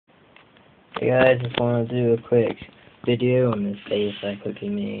Hey guys, just want to do a quick video on this base I quickly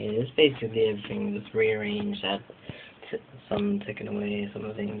made. It's basically everything was rearranged, had some taken away,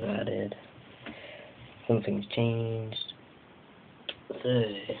 some things added, some things changed. So,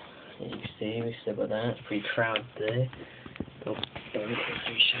 as you can see, we still got that. It's pretty crowded there. Oh, don't get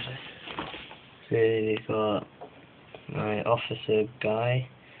through shadow. So we've got my officer guy,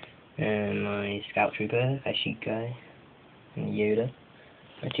 and my scout trooper, a sheep guy, and Yoda.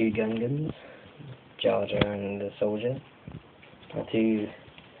 My two Gungans, Jar Jar and the soldier. My two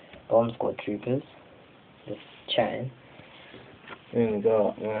bomb squad troopers, just chatting. And we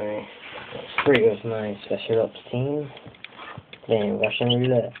got my three of my special ops team playing Russian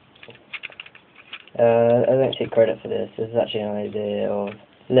roulette. I don't take credit for this. This is actually an idea of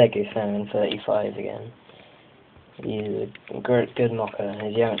Lego Fan 35 again. He's a good mocker.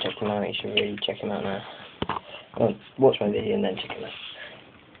 If you haven't checked him out, you should really check him out now. Well, watch my video and then check him out.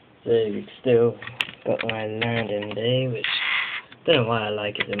 So we've still got my landing day, which I don't know why I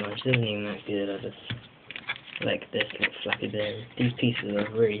like it so much. It isn't even that good. I just like this little flappy bit. These pieces are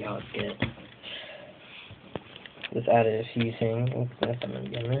really hard to get. Just added a few things. Oh, there's something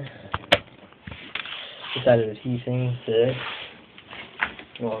again there. Just added a few things there.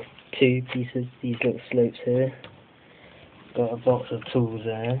 Well, two pieces. These little slopes here. Got a box of tools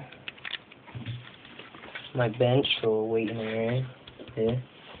there. My bench for waiting area here.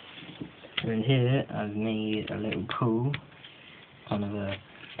 And here I've made a little pool, kind of a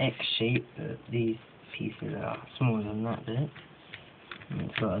X shape, but these pieces are smaller than that bit. And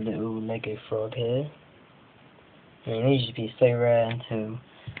it's got a little Lego frog here. I mean, these used to be so rare until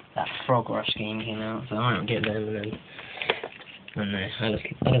that Frog Rush game came out, so I might not get them. And then I don't know,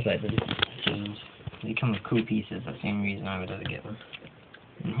 I just like the scenes. They come with cool pieces. That's the only reason I would ever get them.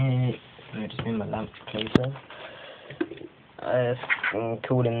 And here I just made my lamp closer. I'm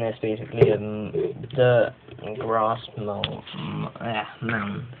calling this basically dirt and grass mound.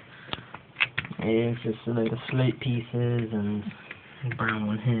 It's just a load of slope pieces and brown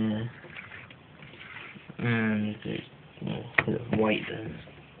one here, and there's white there.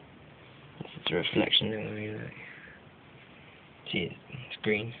 It's just a reflection, don't really like. See, it's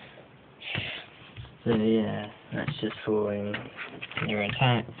green. So yeah, that's just for your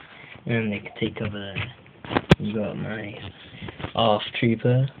attack, and they can take cover there. You got my ARF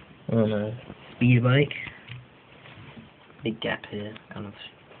trooper on a speed bike. Big gap here, kind of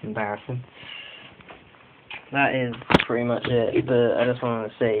embarrassing. That is pretty much it, but I just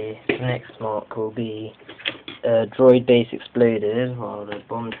want to say the next MOC will be droid base exploded while the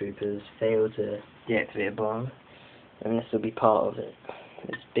bomb troopers failed to deactivate a bomb, and this will be part of it.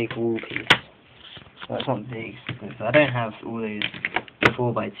 This big wall piece. Well, it's not big, so I don't have all those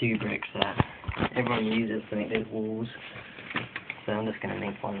 4x2 bricks that everyone uses to make those walls, so I'm just going to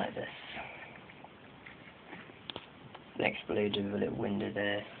make one like this. An explosion with a little window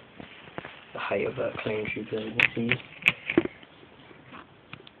there, the height of a clone trooper, you can see.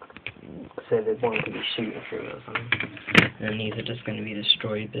 So the one could be shooting through it or something. And these are just going to be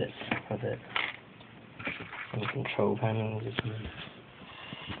destroyed bits of it. Some control panels or something.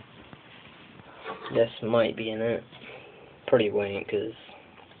 This might be in it. Probably won't, because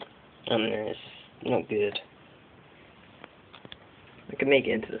I don't know, it's not good. I could make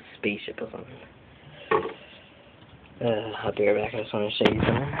it into a spaceship or something. I'll be right back, I just want to show you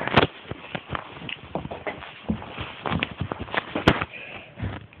something.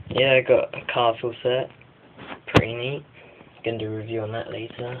 Yeah, I got a castle set. Pretty neat. Gonna do a review on that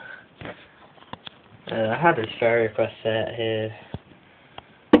later. I had this fairy request set here.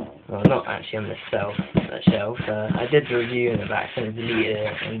 Well, not actually on that shelf. I did the review in the back and deleted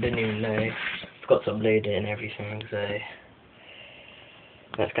it and didn't even know. Forgot to upload it and everything, so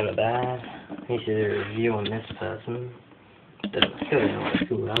that's kind of bad. I need to do a review on this person. Still don't know what it's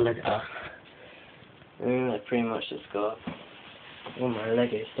called. I'll look it up. And I pretty much just got all my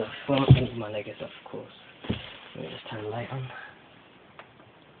Lego stuff. Well, not all my Lego stuff, of course. Let me just turn the light on.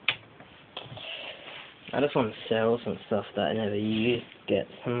 I just want to sell some stuff that I never use, get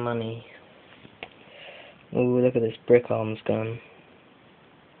some money. Ooh, look at this brick arms gun.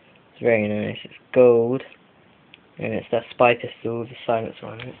 It's very nice. It's gold. And it's that spy pistol with a silencer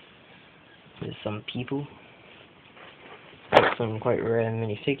on it. There's some people. There's some quite rare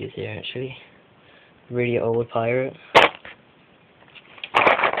minifigures here actually. Really old pirate.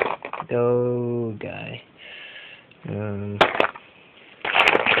 Go guy.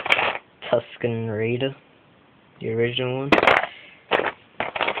 Tuscan Raider, the original one.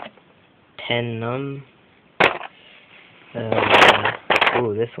 10 Num.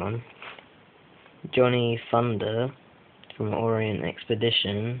 Oh, this one. Johnny Thunder from Orient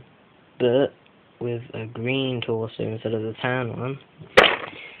Expedition. but with a green torso instead of the tan one.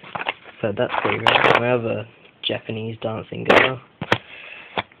 So that's pretty good. My other Japanese dancing girl.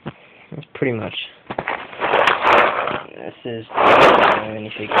 That's pretty much. This is any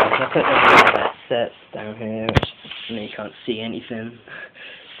figures. I put the sets down here, which you can't see anything.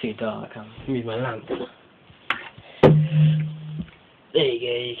 It's too dark. I'll use my lamp. There you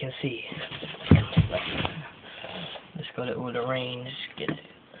go. You can see. Just got it all arranged. Get it.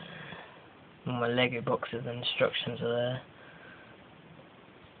 All my Lego boxes and instructions are there.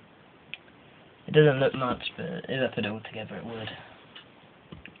 It doesn't look much, but if I put it all together, it would.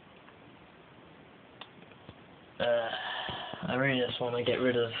 I really just want to get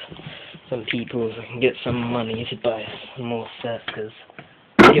rid of some people so I can get some money to buy some more sets, because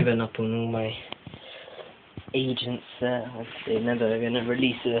I've given up on all my agents there. They're never going to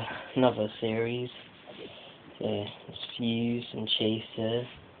release another series. Yeah, it's Fuse and Chaser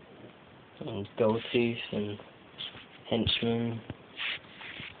and Goldtooth and Henchman,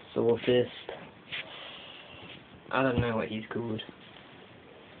 Swordfist. I don't know what he's called.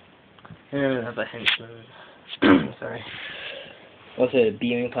 Another Henchman. Sorry. Also, the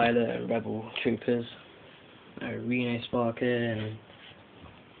Beaming Pilot and Rebel Troopers. Reno Sparker and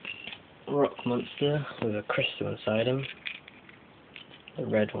Rock Monster with a crystal inside him. The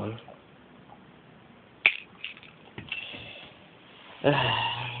red one.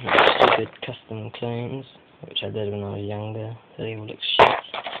 Stupid custom clones, which I did when I was younger. They all look shit.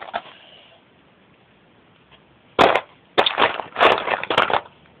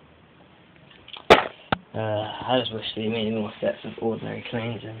 I just wish they made more sets of ordinary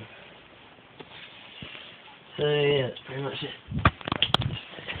clones in. So yeah, that's pretty much it.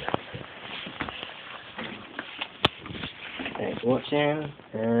 Thanks for watching,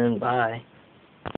 and bye.